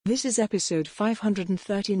This is episode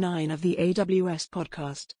 539 of the AWS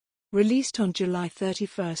podcast, released on July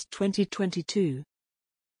 31st, 2022.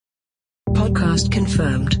 Podcast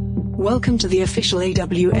confirmed. Welcome to the official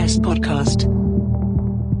AWS podcast.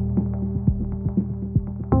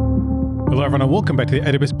 Hello everyone and welcome back to the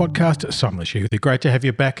AWS podcast. Simon Leshie with you. Great to have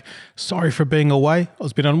you back. Sorry for being away. I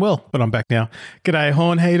was a bit unwell, but I'm back now. G'day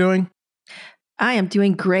Horn, how you doing? I am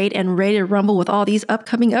doing great and ready to rumble with all these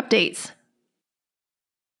upcoming updates.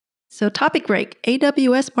 So topic break,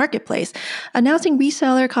 AWS Marketplace, announcing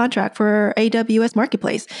reseller contract for AWS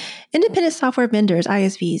Marketplace. Independent software vendors,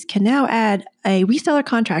 ISVs, can now add a reseller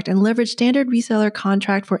contract and leverage standard reseller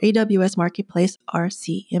contract for AWS Marketplace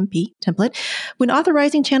RCMP template when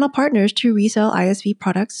authorizing channel partners to resell ISV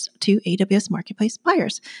products to AWS Marketplace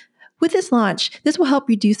buyers. With this launch, this will help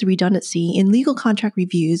reduce the redundancy in legal contract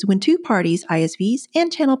reviews when two parties, ISVs,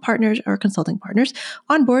 and channel partners or consulting partners,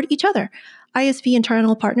 onboard each other. ISV and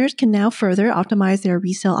channel partners can now further optimize their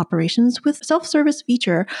resale operations with self-service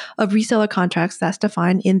feature of reseller contracts that's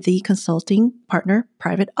defined in the Consulting Partner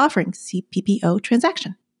Private Offering, CPPO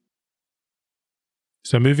transaction.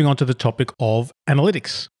 So moving on to the topic of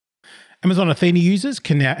analytics. Amazon Athena users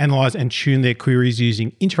can now analyze and tune their queries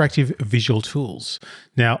using interactive visual tools.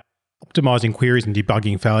 Now, optimizing queries and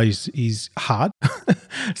debugging failures is hard.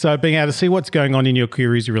 So being able to see what's going on in your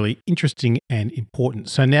queries is really interesting and important.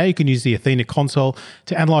 So now you can use the Athena console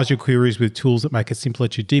to analyze your queries with tools that make it simpler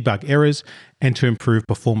to debug errors and to improve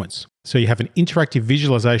performance. So you have an interactive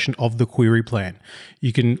visualization of the query plan.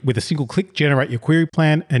 You can, with a single click, generate your query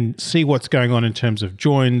plan and see what's going on in terms of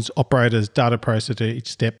joins, operators, data processed at each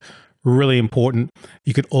step. Really important.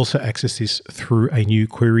 You can also access this through a new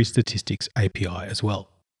query statistics API as well.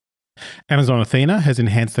 Amazon Athena has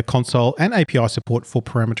enhanced the console and API support for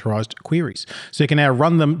parameterized queries. So you can now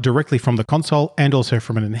run them directly from the console and also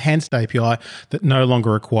from an enhanced API that no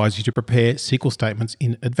longer requires you to prepare SQL statements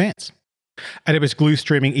in advance. AWS Glue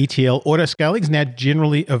Streaming ETL autoscaling is now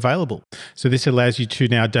generally available. So this allows you to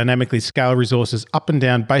now dynamically scale resources up and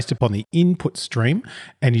down based upon the input stream,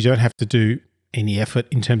 and you don't have to do any effort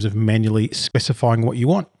in terms of manually specifying what you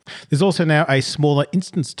want. There's also now a smaller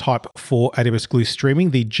instance type for AWS Glue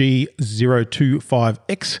Streaming, the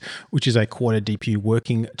G025X, which is a quarter DPU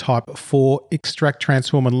working type for extract,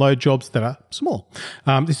 transform, and load jobs that are small.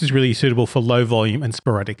 This is really suitable for low volume and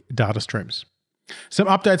sporadic data streams. Some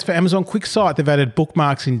updates for Amazon QuickSight. They've added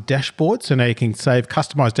bookmarks in dashboards, so now you can save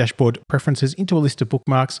customized dashboard preferences into a list of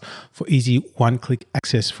bookmarks for easy one-click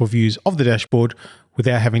access for views of the dashboard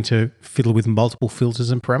without having to fiddle with multiple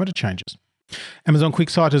filters and parameter changes. Amazon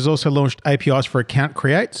QuickSight has also launched APIs for account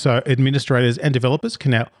create, so administrators and developers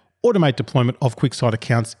can now automate deployment of QuickSight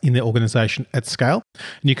accounts in their organization at scale.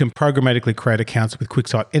 And you can programmatically create accounts with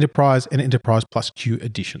QuickSight Enterprise and Enterprise Plus Q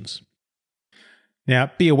editions.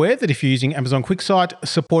 Now, be aware that if you're using Amazon QuickSight,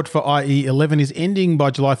 support for IE11 is ending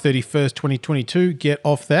by July 31st, 2022. Get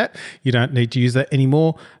off that. You don't need to use that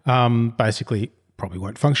anymore. Basically, probably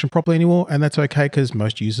won't function properly anymore, and that's okay because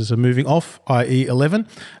most users are moving off IE11.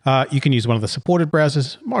 You can use one of the supported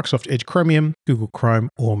browsers, Microsoft Edge Chromium, Google Chrome,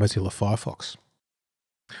 or Mozilla Firefox.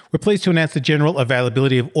 We're pleased to announce the general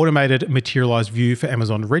availability of automated materialized view for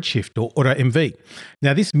Amazon Redshift or AutoMV.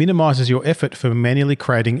 Now, this minimizes your effort for manually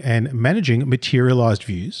creating and managing materialized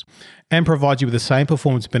views and provides you with the same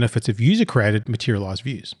performance benefits of user-created materialized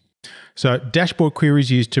views. So dashboard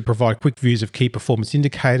queries used to provide quick views of key performance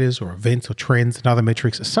indicators or events or trends and other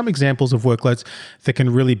metrics are some examples of workloads that can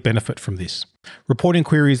really benefit from this. Reporting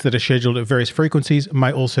queries that are scheduled at various frequencies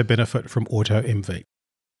may also benefit from AutoMV.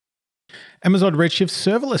 Amazon Redshift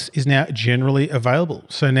Serverless is now generally available.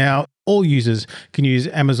 So now all users can use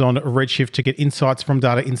Amazon Redshift to get insights from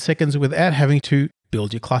data in seconds without having to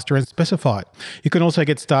build your cluster and specify it. You can also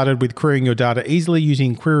get started with querying your data easily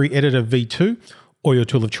using Query Editor V2 or your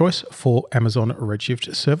tool of choice for Amazon Redshift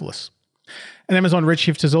Serverless. And Amazon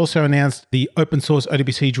Redshift has also announced the open source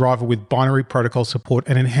ODBC driver with binary protocol support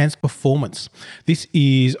and enhanced performance. This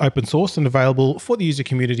is open source and available for the user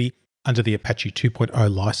community under the Apache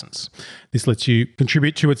 2.0 license. This lets you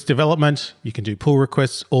contribute to its development. You can do pull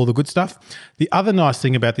requests, all the good stuff. The other nice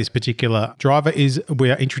thing about this particular driver is we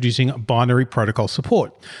are introducing binary protocol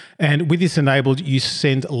support. And with this enabled, you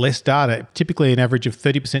send less data, typically an average of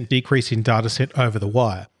 30% decrease in data sent over the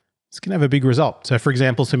wire. This can have a big result. So for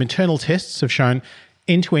example, some internal tests have shown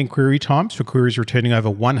end-to-end query times for queries returning over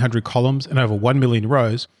 100 columns and over 1 million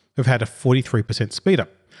rows have had a 43% speed up.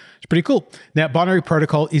 It's pretty cool. Now, binary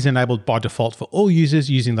protocol is enabled by default for all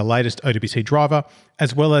users using the latest ODBC driver,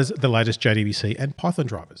 as well as the latest JDBC and Python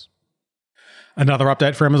drivers. Another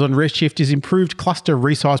update for Amazon Redshift is improved cluster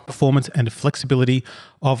resize performance and flexibility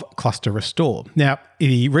of cluster restore. Now,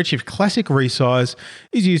 the Redshift Classic resize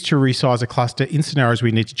is used to resize a cluster in scenarios where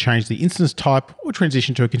you need to change the instance type or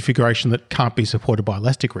transition to a configuration that can't be supported by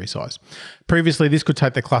Elastic Resize. Previously, this could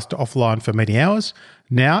take the cluster offline for many hours.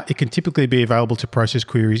 Now, it can typically be available to process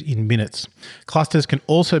queries in minutes. Clusters can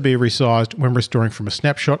also be resized when restoring from a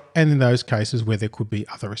snapshot, and in those cases where there could be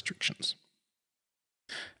other restrictions.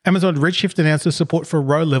 Amazon Redshift announces support for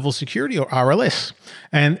row-level security, or RLS,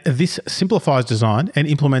 and this simplifies design and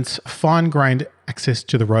implements fine-grained access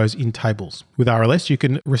to the rows in tables. With RLS, you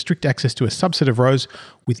can restrict access to a subset of rows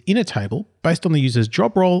within a table based on the user's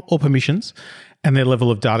job role or permissions and their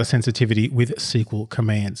level of data sensitivity with SQL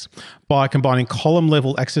commands. By combining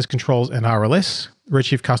column-level access controls and RLS,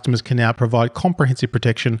 Redshift customers can now provide comprehensive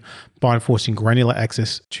protection by enforcing granular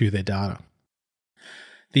access to their data.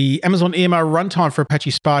 The Amazon EMR runtime for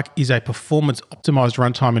Apache Spark is a performance-optimized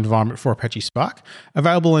runtime environment for Apache Spark,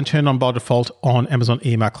 available and turned on by default on Amazon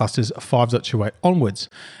EMR clusters 5.28 onwards.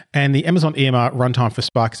 And the Amazon EMR runtime for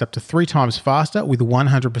Spark is up to 3 times faster with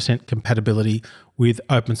 100% compatibility with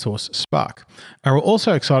open source Spark. We're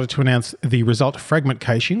also excited to announce the result fragment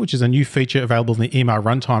caching, which is a new feature available in the EMR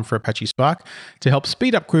runtime for Apache Spark to help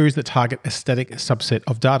speed up queries that target a static subset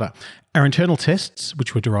of data. Our internal tests,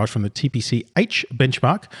 which were derived from the TPC-H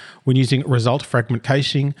benchmark, when using result fragment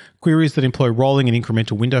caching, queries that employ rolling and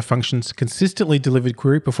incremental window functions consistently delivered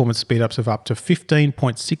query performance speedups of up to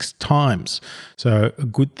 15.6 times. So a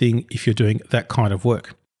good thing if you're doing that kind of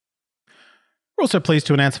work. We're also pleased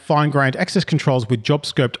to announce fine-grained access controls with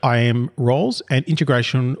job-scoped IAM roles and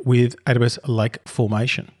integration with AWS Lake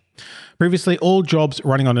Formation. Previously, all jobs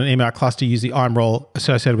running on an EMR cluster use the IAM role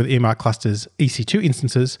associated with EMR cluster's EC2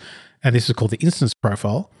 instances, and this is called the instance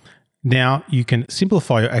profile. Now you can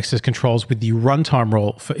simplify your access controls with the runtime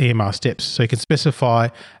role for EMR steps. So you can specify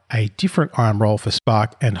a different IAM role for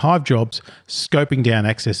Spark and Hive jobs, scoping down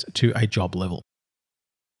access to a job level.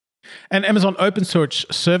 And Amazon Open Search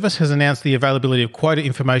Service has announced the availability of quota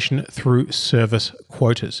information through service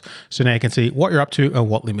quotas. So now you can see what you're up to and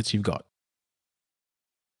what limits you've got.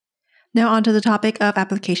 Now onto the topic of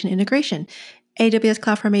application integration. AWS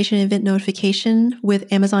CloudFormation Event Notification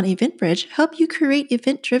with Amazon EventBridge help you create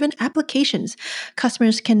event-driven applications.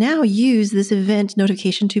 Customers can now use this event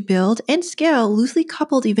notification to build and scale loosely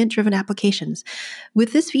coupled event-driven applications.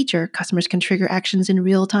 With this feature, customers can trigger actions in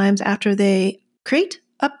real time after they create,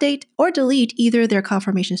 update, or delete either their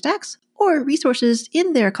CloudFormation stacks or resources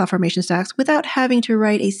in their CloudFormation stacks without having to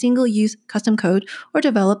write a single-use custom code or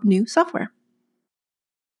develop new software.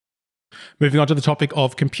 Moving on to the topic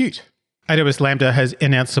of compute. AWS Lambda has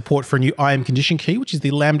announced support for a new IAM condition key, which is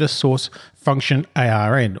the Lambda Source Function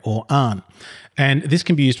ARN, or ARN. And this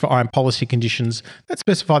can be used for IAM policy conditions that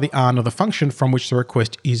specify the ARN of the function from which the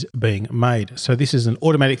request is being made. So this is an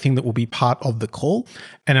automatic thing that will be part of the call,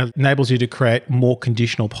 and it enables you to create more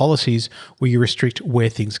conditional policies where you restrict where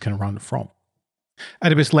things can run from.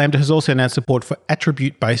 AWS Lambda has also announced support for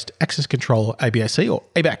attribute-based access control, or ABAC, or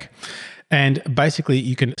ABAC. And basically,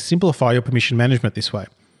 you can simplify your permission management this way.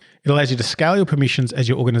 It allows you to scale your permissions as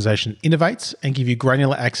your organization innovates and give you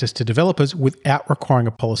granular access to developers without requiring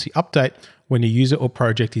a policy update when a user or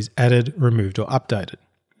project is added, removed, or updated.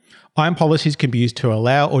 IAM policies can be used to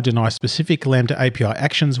allow or deny specific Lambda API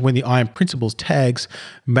actions when the IAM principles tags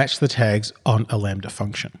match the tags on a Lambda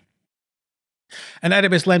function. And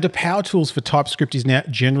AWS Lambda Power Tools for TypeScript is now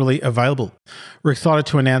generally available. We're excited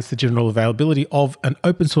to announce the general availability of an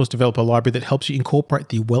open source developer library that helps you incorporate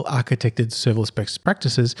the well-architected serverless best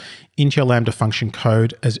practices into your Lambda function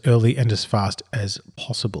code as early and as fast as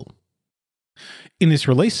possible. In this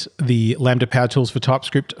release, the Lambda Power Tools for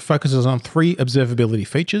TypeScript focuses on 3 observability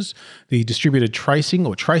features: the distributed tracing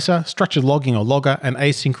or tracer, structured logging or logger, and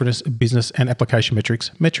asynchronous business and application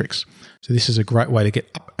metrics. So this is a great way to get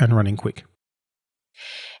up and running quick.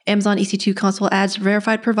 Amazon EC2 console adds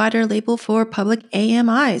verified provider label for public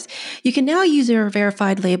AMIs. You can now use your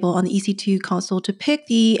verified label on the EC2 console to pick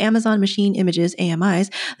the Amazon Machine Images AMIs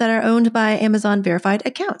that are owned by Amazon verified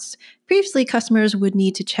accounts. Previously, customers would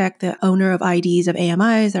need to check the owner of IDs of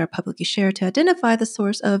AMIs that are publicly shared to identify the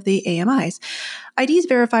source of the AMIs. IDs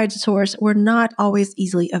verified source were not always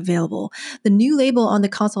easily available. The new label on the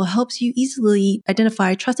console helps you easily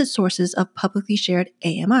identify trusted sources of publicly shared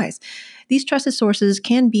AMIs. These trusted sources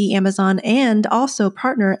can be Amazon and also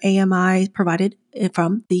partner AMI provided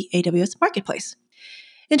from the AWS Marketplace.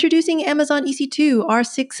 Introducing Amazon EC2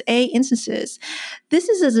 R6A instances. This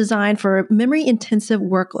is a design for memory-intensive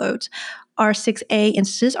workloads. R6A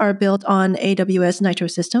instances are built on AWS Nitro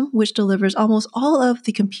system, which delivers almost all of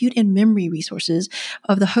the compute and memory resources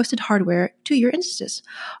of the hosted hardware to your instances.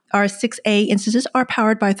 R6A instances are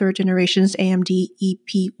powered by third generation's AMD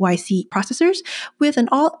EPYC processors with an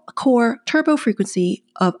all-core turbo frequency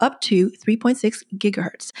of up to 3.6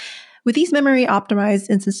 gigahertz. With these memory optimized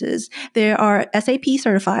instances, they are SAP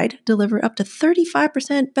certified, deliver up to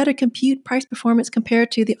 35% better compute price performance compared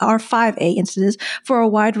to the R5A instances for a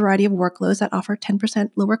wide variety of workloads that offer 10%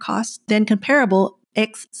 lower costs than comparable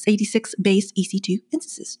x86 based EC2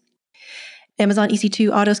 instances. Amazon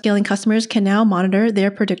EC2 auto-scaling customers can now monitor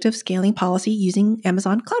their predictive scaling policy using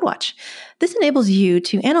Amazon CloudWatch. This enables you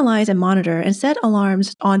to analyze and monitor and set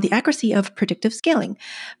alarms on the accuracy of predictive scaling.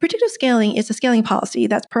 Predictive scaling is a scaling policy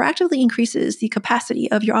that proactively increases the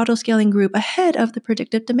capacity of your auto-scaling group ahead of the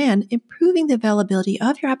predictive demand, improving the availability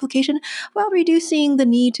of your application while reducing the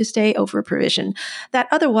need to stay over-provisioned that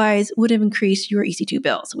otherwise would have increased your EC2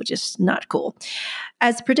 bills, which is not cool.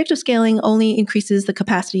 As predictive scaling only increases the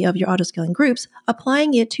capacity of your auto-scaling groups,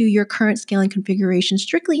 applying it to your current scaling configuration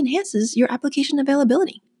strictly enhances your application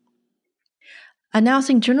availability.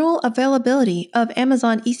 Announcing general availability of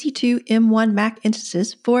Amazon EC2 M1 Mac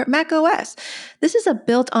instances for macOS. This is a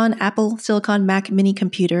built-on Apple Silicon Mac mini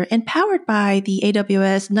computer and powered by the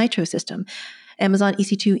AWS Nitro system. Amazon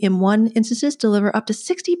EC2 M1 instances deliver up to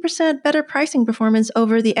 60% better pricing performance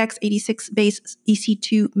over the x86-based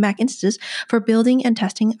EC2 Mac instances for building and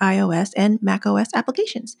testing iOS and macOS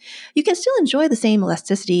applications. You can still enjoy the same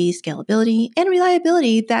elasticity, scalability, and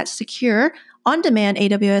reliability that secure, on-demand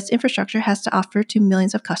AWS infrastructure has to offer to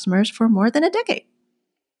millions of customers for more than a decade.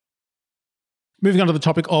 Moving on to the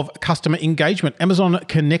topic of customer engagement, Amazon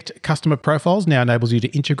Connect customer profiles now enables you to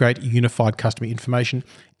integrate unified customer information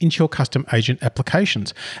into your custom agent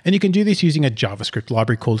applications. And you can do this using a JavaScript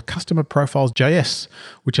library called Customer Profiles.js,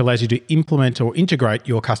 which allows you to implement or integrate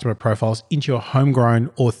your customer profiles into your homegrown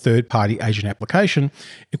or third-party agent application,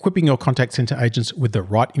 equipping your contact center agents with the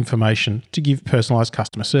right information to give personalized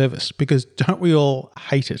customer service. Because don't we all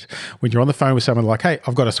hate it when you're on the phone with someone like, hey,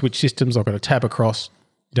 I've got to switch systems, I've got to tab across.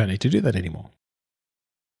 You don't need to do that anymore.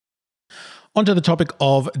 Onto the topic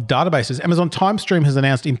of databases. Amazon TimeStream has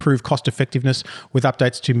announced improved cost effectiveness with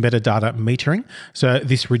updates to metadata metering. So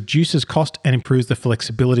this reduces cost and improves the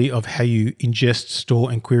flexibility of how you ingest,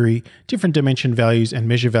 store, and query different dimension values and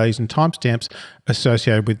measure values and timestamps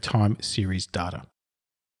associated with time series data.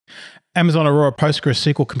 Amazon Aurora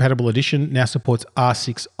PostgreSQL Compatible Edition now supports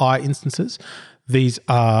R6i instances. These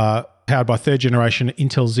are powered by third generation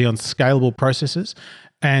Intel Xeon scalable processors,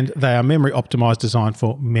 and they are memory optimized, designed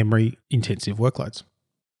for memory intensive workloads.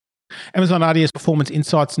 Amazon RDS Performance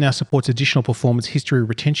Insights now supports additional performance history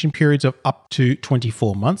retention periods of up to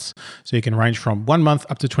 24 months. So you can range from 1 month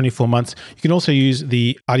up to 24 months. You can also use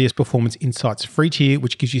the RDS Performance Insights free tier,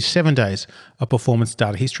 which gives you 7 days of performance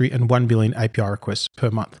data history and 1 billion API requests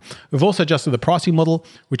per month. We've also adjusted the pricing model,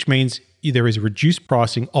 which means there is reduced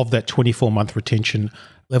pricing of that 24-month retention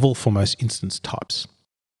level for most instance types.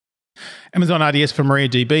 Amazon RDS for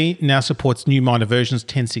MariaDB now supports new minor versions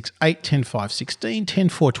 10.6.8, 10.5.16,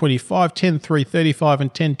 10.4.25, 10.3.35,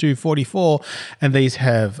 and 10.2.44, and these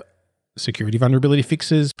have security vulnerability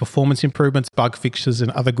fixes, performance improvements, bug fixes,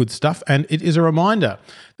 and other good stuff. And it is a reminder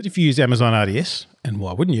that if you use Amazon RDS, and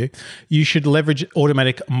why wouldn't you, you should leverage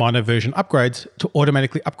automatic minor version upgrades to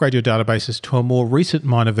automatically upgrade your databases to a more recent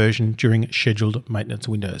minor version during scheduled maintenance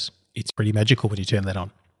windows. It's pretty magical when you turn that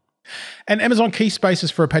on. And Amazon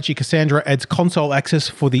Keyspaces for Apache Cassandra adds console access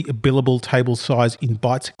for the billable table size in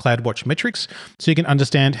bytes CloudWatch metrics, so you can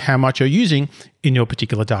understand how much you're using in your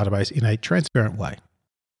particular database in a transparent way.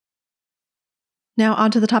 Now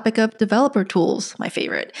onto the topic of developer tools, my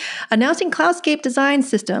favorite. Announcing Cloudscape Design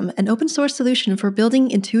System, an open source solution for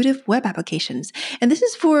building intuitive web applications. And this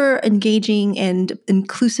is for engaging and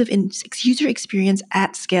inclusive user experience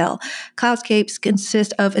at scale. Cloudscapes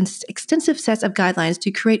consist of an extensive sets of guidelines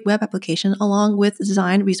to create web application along with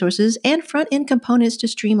design resources and front-end components to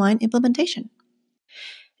streamline implementation.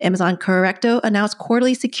 Amazon Correcto announced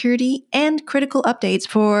quarterly security and critical updates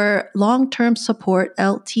for long-term support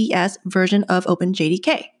LTS version of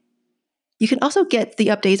OpenJDK. You can also get the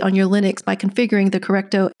updates on your Linux by configuring the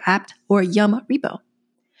Correcto apt or yum repo.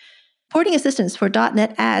 Porting assistance for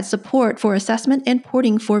 .NET adds support for assessment and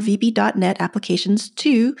porting for VB.NET applications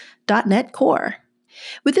to .NET Core.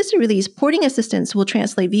 With this release, porting assistance will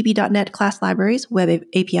translate VB.NET class libraries, web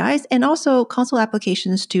APIs, and also console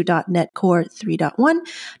applications to .NET Core 3.1,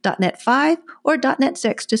 .NET 5, or .NET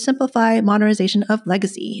 6 to simplify modernization of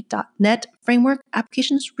legacy .NET framework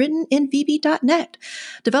applications written in VB.NET.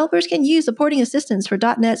 Developers can use the porting assistance for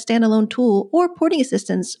 .NET standalone tool or porting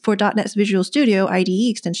assistance for .NET's Visual Studio IDE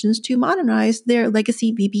extensions to modernize their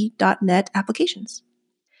legacy VB.NET applications.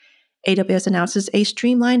 AWS announces a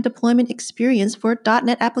streamlined deployment experience for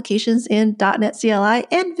 .NET applications in .NET CLI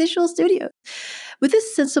and Visual Studio. With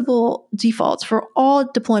this sensible defaults for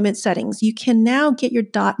all deployment settings, you can now get your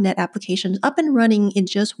 .NET applications up and running in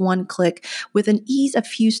just one click with an ease of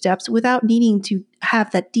few steps without needing to have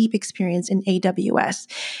that deep experience in AWS.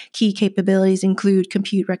 Key capabilities include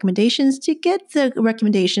compute recommendations to get the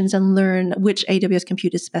recommendations and learn which AWS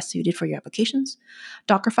compute is best suited for your applications,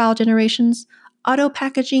 Docker file generations, auto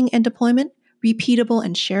packaging and deployment, repeatable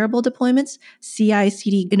and shareable deployments,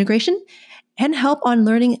 CI/CD integration, and help on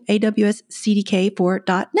learning AWS CDK for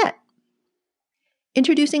 .NET.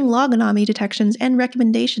 Introducing log detections and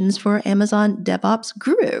recommendations for Amazon DevOps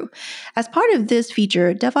Guru. As part of this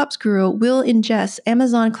feature, DevOps Guru will ingest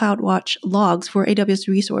Amazon CloudWatch logs for AWS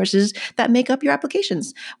resources that make up your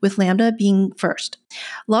applications, with Lambda being first.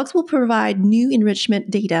 Logs will provide new enrichment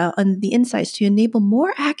data on the insights to enable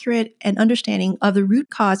more accurate and understanding of the root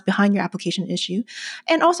cause behind your application issue,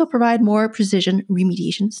 and also provide more precision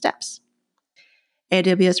remediation steps.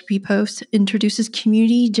 AWS Repost introduces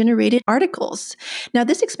community-generated articles. Now,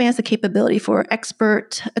 this expands the capability for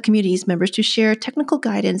expert communities members to share technical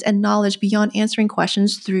guidance and knowledge beyond answering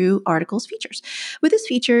questions through articles features. With this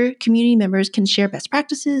feature, community members can share best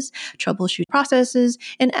practices, troubleshoot processes,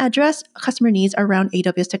 and address customer needs around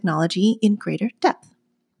AWS technology in greater depth.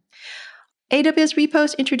 AWS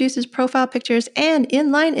Repost introduces profile pictures and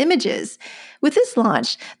inline images. With this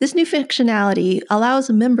launch, this new functionality allows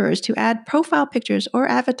members to add profile pictures or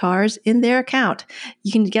avatars in their account.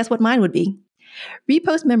 You can guess what mine would be.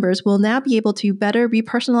 Repost members will now be able to better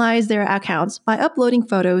repersonalize their accounts by uploading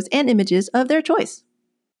photos and images of their choice.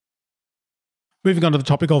 Moving on to the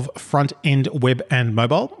topic of front-end web and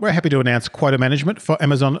mobile, we're happy to announce quota management for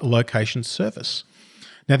Amazon Location Service.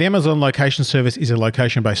 Now, the Amazon Location Service is a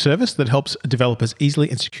location-based service that helps developers easily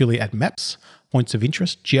and securely add maps, points of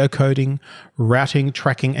interest, geocoding, routing,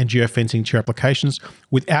 tracking, and geofencing to your applications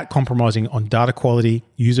without compromising on data quality,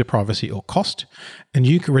 user privacy, or cost, and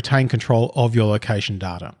you can retain control of your location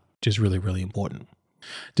data, which is really, really important.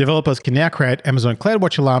 Developers can now create Amazon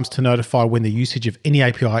CloudWatch alarms to notify when the usage of any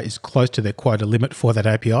API is close to their quota limit for that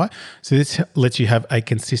API, so this lets you have a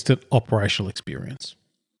consistent operational experience.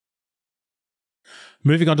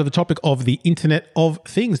 Moving on to the topic of the Internet of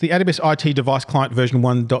Things, the AWS IT Device Client version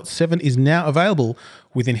 1.7 is now available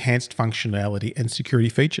with enhanced functionality and security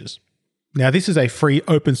features. Now, this is a free,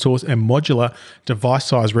 open source and modular device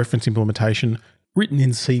size reference implementation written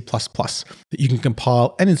in C++ that you can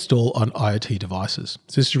compile and install on IoT devices.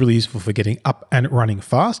 So this is really useful for getting up and running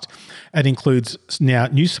fast. It includes now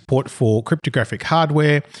new support for cryptographic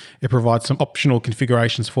hardware. It provides some optional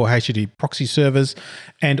configurations for HTTP proxy servers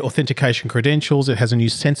and authentication credentials. It has a new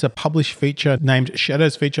sensor publish feature named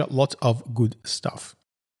Shadows feature, lots of good stuff.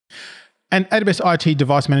 And AWS IoT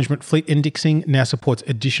Device Management Fleet Indexing now supports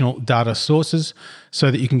additional data sources so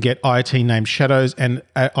that you can get IoT named shadows and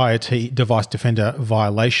IoT Device Defender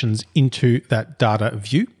violations into that data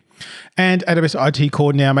view. And AWS IoT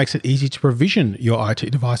Core now makes it easy to provision your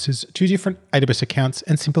IoT devices to different AWS accounts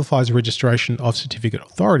and simplifies registration of certificate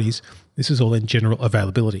authorities. This is all in general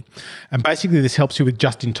availability. And basically, this helps you with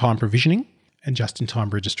just-in-time provisioning and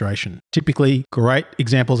just-in-time registration. Typically, great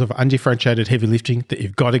examples of undifferentiated heavy lifting that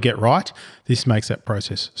you've got to get right. This makes that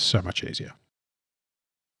process so much easier.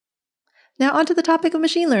 Now onto the topic of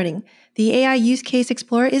machine learning. The AI Use Case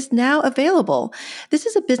Explorer is now available. This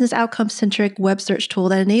is a business outcome-centric web search tool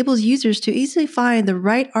that enables users to easily find the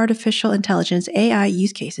right artificial intelligence AI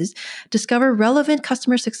use cases, discover relevant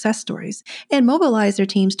customer success stories, and mobilize their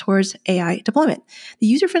teams towards AI deployment. The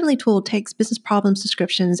user-friendly tool takes business problems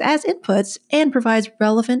descriptions as inputs and provides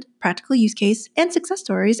relevant practical use case and success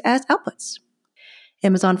stories as outputs.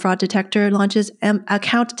 Amazon Fraud Detector launches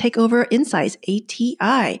Account Takeover Insights,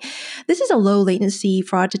 ATI. This is a low latency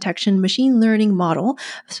fraud detection machine learning model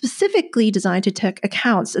specifically designed to detect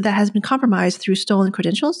accounts that has been compromised through stolen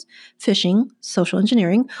credentials, phishing, social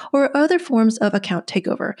engineering, or other forms of account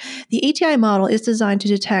takeover. The ATI model is designed to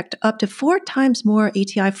detect up to 4 times more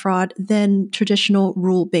ATI fraud than traditional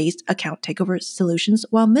rule-based account takeover solutions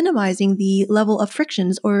while minimizing the level of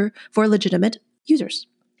frictions for legitimate users.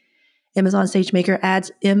 Amazon SageMaker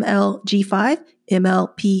adds MLG5,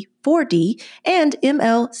 MLP P4D and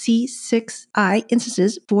MLC6i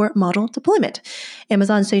instances for model deployment.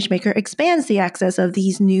 Amazon SageMaker expands the access of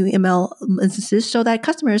these new ML instances so that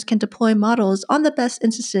customers can deploy models on the best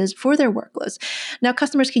instances for their workloads. Now,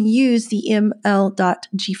 customers can use the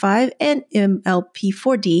ML.G5 and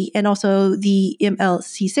MLP4D and also the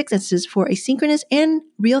MLC6 instances for asynchronous and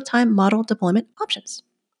real-time model deployment options.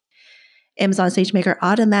 Amazon SageMaker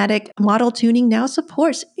automatic model tuning now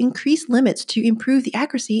supports increased limits to improve the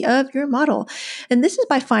accuracy of your model. And this is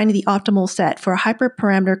by finding the optimal set for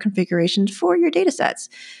hyperparameter configurations for your datasets.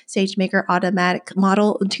 SageMaker automatic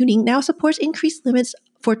model tuning now supports increased limits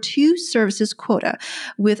for 2 services quota,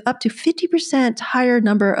 with up to 50% higher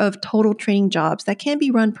number of total training jobs that can be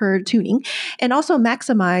run per tuning, and also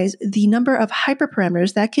maximize the number of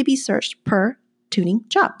hyperparameters that can be searched per tuning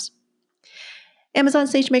jobs. Amazon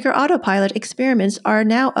SageMaker Autopilot experiments are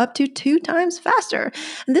now up to 2 times faster,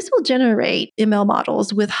 and this will generate ML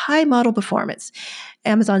models with high model performance.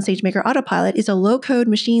 Amazon SageMaker Autopilot is a low-code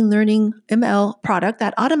machine learning ML product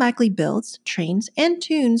that automatically builds, trains, and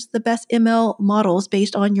tunes the best ML models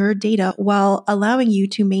based on your data while allowing you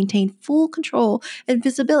to maintain full control and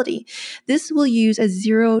visibility. This will use a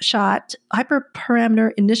zero-shot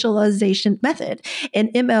hyperparameter initialization method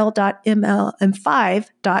in ML.ML and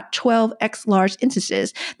 5.12x large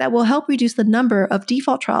instances that will help reduce the number of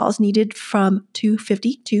default trials needed from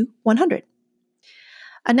 250 to 100.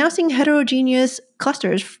 Announcing heterogeneous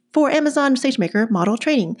clusters for Amazon SageMaker model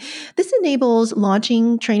training. This enables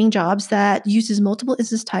launching training jobs that uses multiple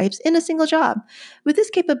instance types in a single job. With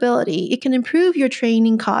this capability, it can improve your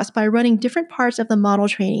training costs by running different parts of the model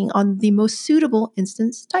training on the most suitable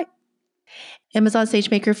instance type. Amazon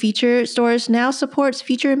SageMaker Feature Stores now supports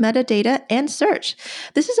feature metadata and search.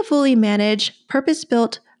 This is a fully managed,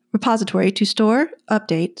 purpose-built repository to store,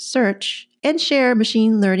 update, search, and share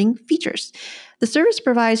machine learning features. The service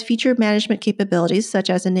provides feature management capabilities such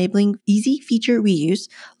as enabling easy feature reuse,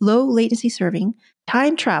 low latency serving,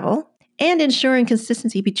 time travel, and ensuring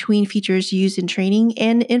consistency between features used in training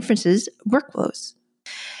and inferences workflows.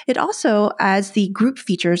 It also adds the group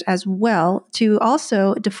features as well to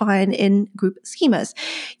also define in group schemas.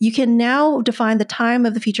 You can now define the time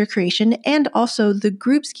of the feature creation and also the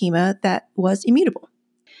group schema that was immutable.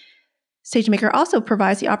 SageMaker also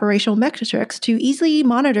provides the operational metrics to easily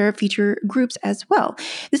monitor feature groups as well.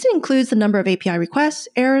 This includes the number of API requests,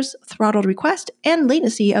 errors, throttled requests, and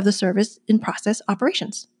latency of the service in process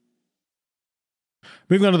operations.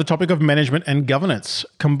 Moving on to the topic of management and governance.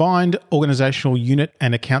 Combined organizational unit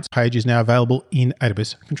and accounts page is now available in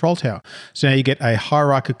AWS Control Tower. So now you get a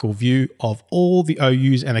hierarchical view of all the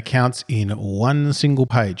OUs and accounts in one single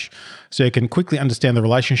page. So you can quickly understand the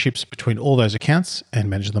relationships between all those accounts and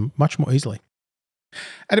manage them much more easily.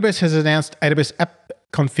 AWS has announced AWS App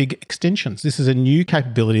Config extensions. This is a new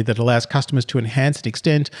capability that allows customers to enhance and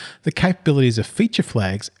extend the capabilities of feature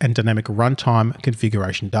flags and dynamic runtime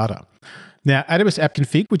configuration data. Now, AWS App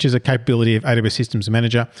Config, which is a capability of AWS Systems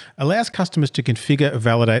Manager, allows customers to configure,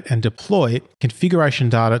 validate, and deploy configuration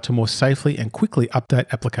data to more safely and quickly update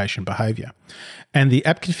application behavior. And the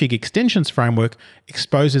App Config Extensions framework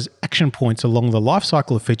exposes action points along the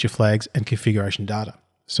lifecycle of feature flags and configuration data.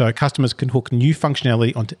 So customers can hook new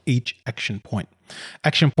functionality onto each action point.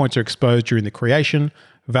 Action points are exposed during the creation,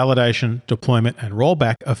 validation, deployment, and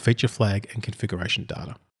rollback of feature flag and configuration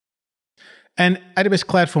data. And AWS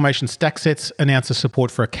CloudFormation StackSets announces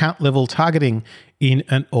support for account-level targeting in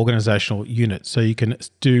an organizational unit. So you can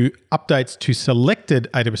do updates to selected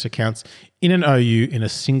AWS accounts in an OU in a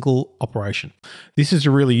single operation. This is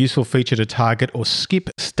a really useful feature to target or skip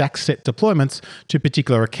StackSet deployments to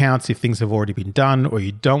particular accounts if things have already been done or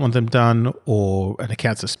you don't want them done or an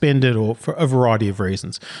account suspended or for a variety of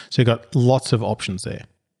reasons. So you've got lots of options there.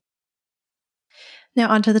 Now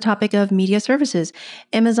onto the topic of media services.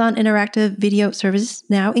 Amazon Interactive Video Service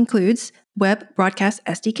now includes Web Broadcast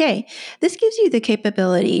SDK. This gives you the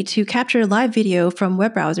capability to capture live video from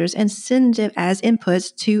web browsers and send it as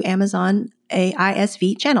inputs to Amazon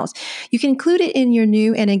ISV channels. You can include it in your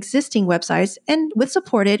new and existing websites and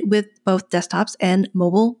support it with both desktops and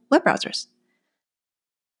mobile web browsers.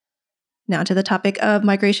 Now to the topic of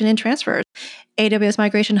migration and transfers. AWS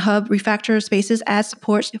Migration Hub Refactor Spaces adds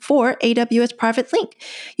support for AWS Private Link.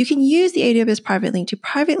 You can use the AWS Private Link to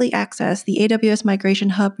privately access the AWS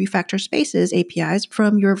Migration Hub Refactor Spaces APIs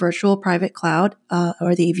from your virtual private cloud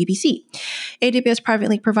or the VPC. AWS Private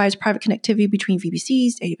Link provides private connectivity between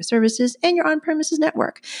VPCs, AWS services, and your on-premises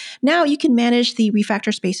network. Now you can manage the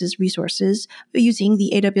Refactor Spaces resources using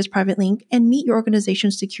the AWS Private Link and meet your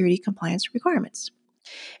organization's security compliance requirements.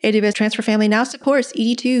 AWS Transfer Family now supports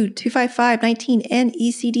ED2, 255, 19, and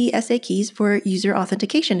ECD SA keys for user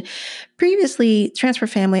authentication. Previously, Transfer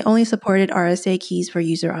Family only supported RSA keys for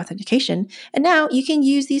user authentication, and now you can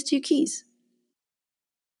use these two keys.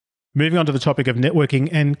 Moving on to the topic of networking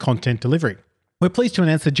and content delivery. We're pleased to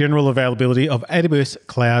announce the general availability of AWS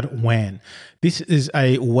Cloud WAN. This is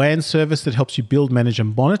a WAN service that helps you build, manage,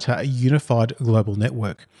 and monitor a unified global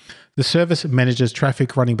network. The service manages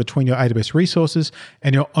traffic running between your AWS resources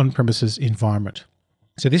and your on-premises environment.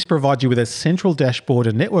 So this provides you with a central dashboard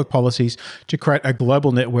and network policies to create a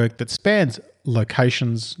global network that spans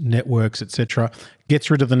locations, networks, etc., gets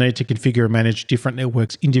rid of the need to configure and manage different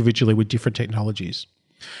networks individually with different technologies.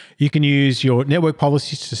 You can use your network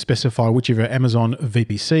policies to specify which of your Amazon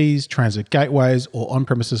VPCs, transit gateways, or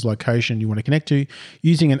on-premises location you want to connect to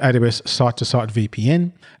using an AWS site-to-site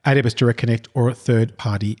VPN, AWS Direct Connect, or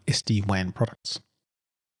third-party SD-WAN products.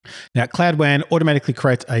 Now, Cloud WAN automatically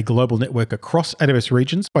creates a global network across AWS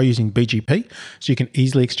regions by using BGP, so you can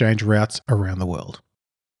easily exchange routes around the world.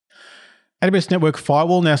 AWS Network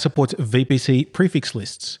Firewall now supports VPC prefix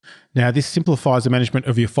lists. Now, this simplifies the management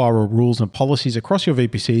of your firewall rules and policies across your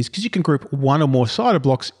VPCs because you can group one or more CIDR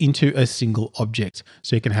blocks into a single object,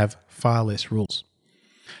 so you can have far less rules.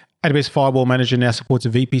 AWS Firewall Manager now supports a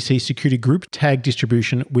VPC security group tag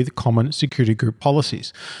distribution with common security group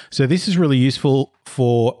policies. So this is really useful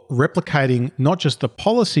for replicating not just the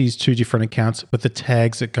policies to different accounts, but the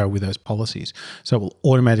tags that go with those policies. So it will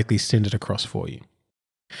automatically send it across for you.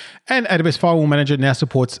 And AWS Firewall Manager now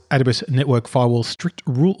supports AWS Network Firewall strict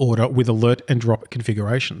rule order with alert and drop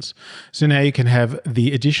configurations. So now you can have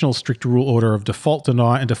the additional strict rule order of default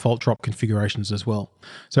deny and default drop configurations as well.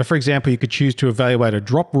 So for example, you could choose to evaluate a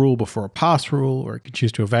drop rule before a pass rule, or you could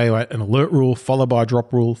choose to evaluate an alert rule followed by a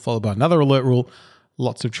drop rule, followed by another alert rule.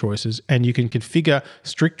 Lots of choices. And you can configure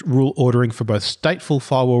strict rule ordering for both stateful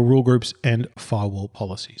firewall rule groups and firewall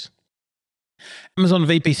policies. Amazon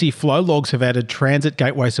VPC flow logs have added transit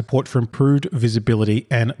gateway support for improved visibility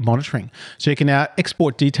and monitoring. So you can now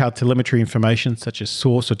export detailed telemetry information such as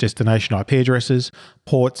source or destination IP addresses,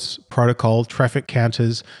 ports, protocol, traffic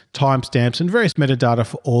counters, timestamps, and various metadata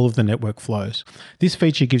for all of the network flows. This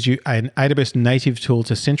feature gives you an AWS native tool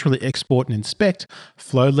to centrally export and inspect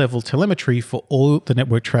flow level telemetry for all the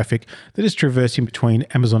network traffic that is traversing between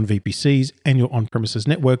Amazon VPCs and your on-premises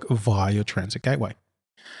network via your transit gateway.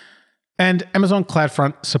 And Amazon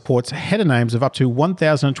CloudFront supports header names of up to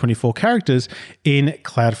 1,024 characters in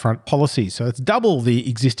CloudFront policies. So it's double the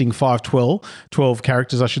existing 512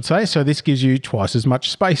 characters, I should say. So this gives you twice as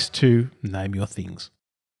much space to name your things.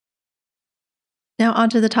 Now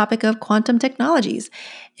onto the topic of quantum technologies.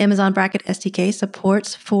 Amazon Braket SDK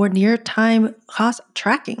supports for near-time cost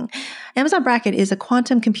tracking. Amazon Braket is a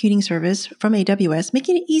quantum computing service from AWS,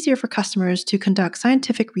 making it easier for customers to conduct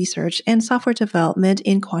scientific research and software development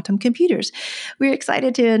in quantum computers. We're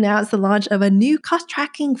excited to announce the launch of a new cost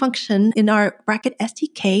tracking function in our Braket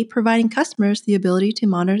SDK, providing customers the ability to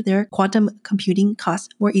monitor their quantum computing costs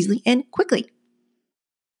more easily and quickly.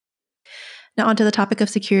 Now onto the topic of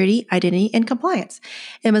security, identity, and compliance.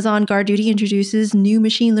 Amazon GuardDuty introduces new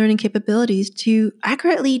machine learning capabilities to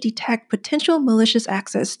accurately detect potential malicious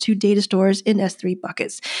access to data stores in S3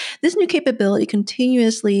 buckets. This new capability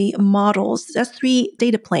continuously models S3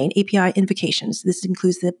 data plane API invocations. This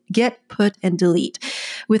includes the get, put, and delete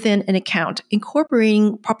within an account,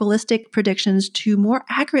 incorporating probabilistic predictions to more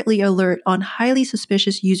accurately alert on highly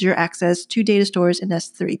suspicious user access to data stores in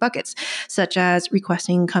S3 buckets, such as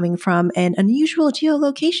requesting coming from an unusual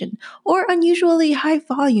geolocation or unusually high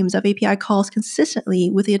volumes of API calls consistently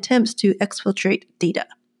with the attempts to exfiltrate data.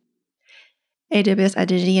 AWS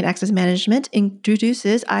Identity and Access Management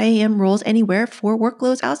introduces IAM Roles Anywhere for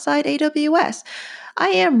workloads outside AWS.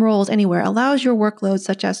 IAM Roles Anywhere allows your workloads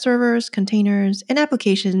such as servers, containers, and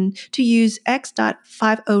application to use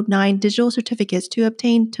X.509 digital certificates to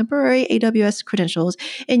obtain temporary AWS credentials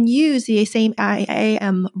and use the same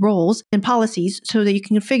IAM roles and policies so that you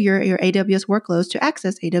can configure your AWS workloads to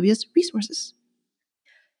access AWS resources.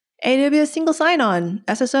 AWS Single Sign-On,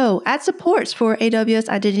 SSO, adds supports for AWS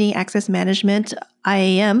Identity Access Management,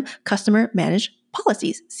 IAM, Customer Managed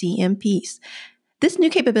Policies, CMPs. This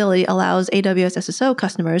new capability allows AWS SSO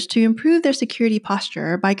customers to improve their security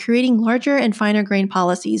posture by creating larger and finer-grained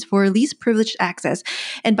policies for least privileged access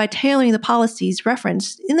and by tailoring the policies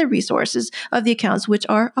referenced in the resources of the accounts which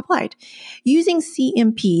are applied. Using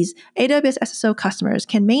CMPs, AWS SSO customers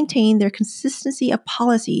can maintain their consistency of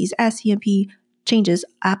policies as CMP changes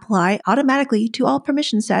apply automatically to all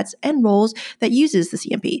permission sets and roles that uses the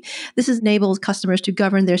CMP. This enables customers to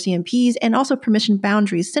govern their CMPs and also permission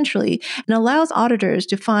boundaries centrally and allows auditors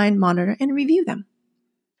to find, monitor, and review them.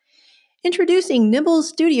 Introducing Nimble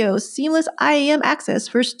Studio's seamless IAM access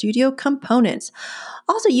for Studio components.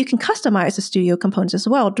 Also, you can customize the Studio components as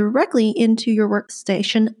well directly into your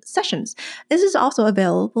workstation sessions. This is also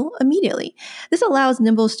available immediately. This allows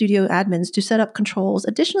Nimble Studio admins to set up controls,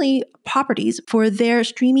 additionally properties for their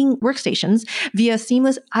streaming workstations via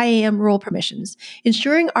seamless IAM role permissions,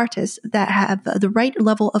 ensuring artists that have the right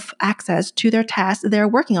level of access to their tasks they're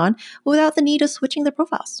working on without the need of switching their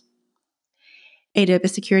profiles. AWS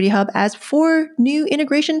Security Hub adds 4 new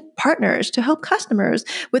integration partners to help customers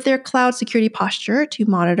with their cloud security posture to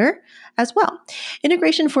monitor as well.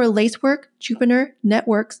 Integration for Lacework, Jupyter,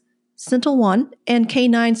 Networks, SentinelOne, and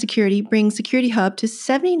K9 Security brings Security Hub to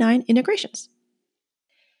 79 integrations.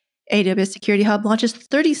 AWS Security Hub launches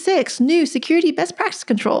 36 new security best practice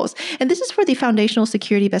controls, and this is for the Foundational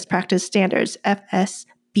Security Best Practice Standards,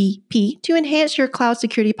 FSBP, to enhance your cloud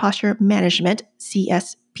security posture management,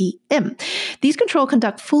 CSPM. These controls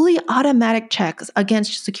conduct fully automatic checks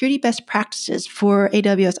against security best practices for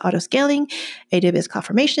AWS Autoscaling, AWS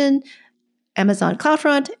CloudFormation, Amazon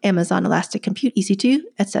CloudFront, Amazon Elastic Compute EC2,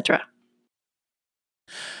 etc.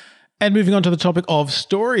 And moving on to the topic of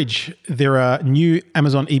storage, there are new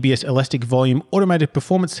Amazon EBS Elastic Volume automated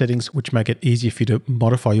performance settings which make it easier for you to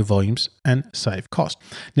modify your volumes and save cost.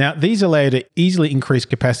 Now, these allow you to easily increase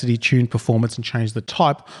capacity, tune performance, and change the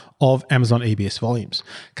type of Amazon EBS volumes.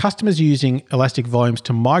 Customers using Elastic Volumes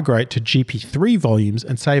to migrate to GP3 volumes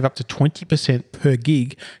and save up to 20% per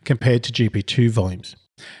gig compared to GP2 volumes.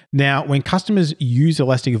 Now, when customers use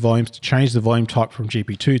Elastic Volumes to change the volume type from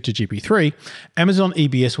GP2 to GP3, Amazon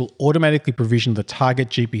EBS will automatically provision the target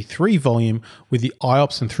GP3 volume with the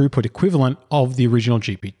IOPS and throughput equivalent of the original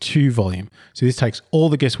GP2 volume. So this takes all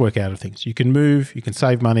the guesswork out of things. You can move, you can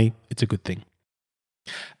save money, it's a good thing.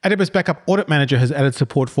 AWS Backup Audit Manager has added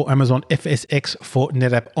support for Amazon FSx for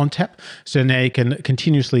NetApp ONTAP. So now you can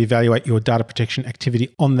continuously evaluate your data protection activity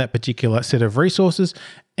on that particular set of resources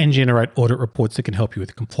and generate audit reports that can help you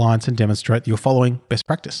with compliance and demonstrate that you're following best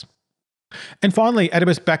practice. And finally,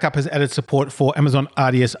 AWS Backup has added support for Amazon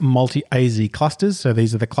RDS multi-AZ clusters. So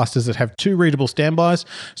these are the clusters that have 2 readable standbys.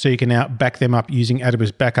 So you can now back them up using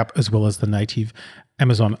AWS Backup as well as the native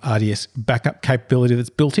Amazon RDS backup capability that's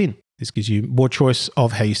built in. This gives you more choice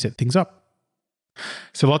of how you set things up.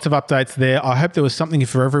 So lots of updates there. I hope there was something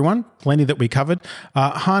for everyone, plenty that we covered.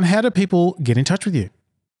 Han, how do people get in touch with you?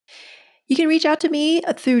 You can reach out to me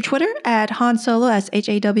through Twitter at HanSolo, that's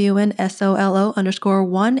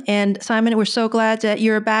HAWNSOLO_1. And Simon, we're so glad that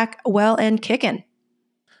you're back well and kicking.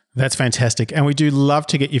 That's fantastic. And we do love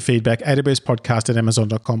to get your feedback.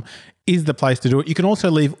 awspodcast@amazon.com is the place to do it. You can also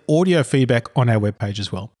leave audio feedback on our webpage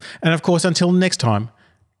as well. And of course, until next time,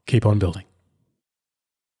 keep on building.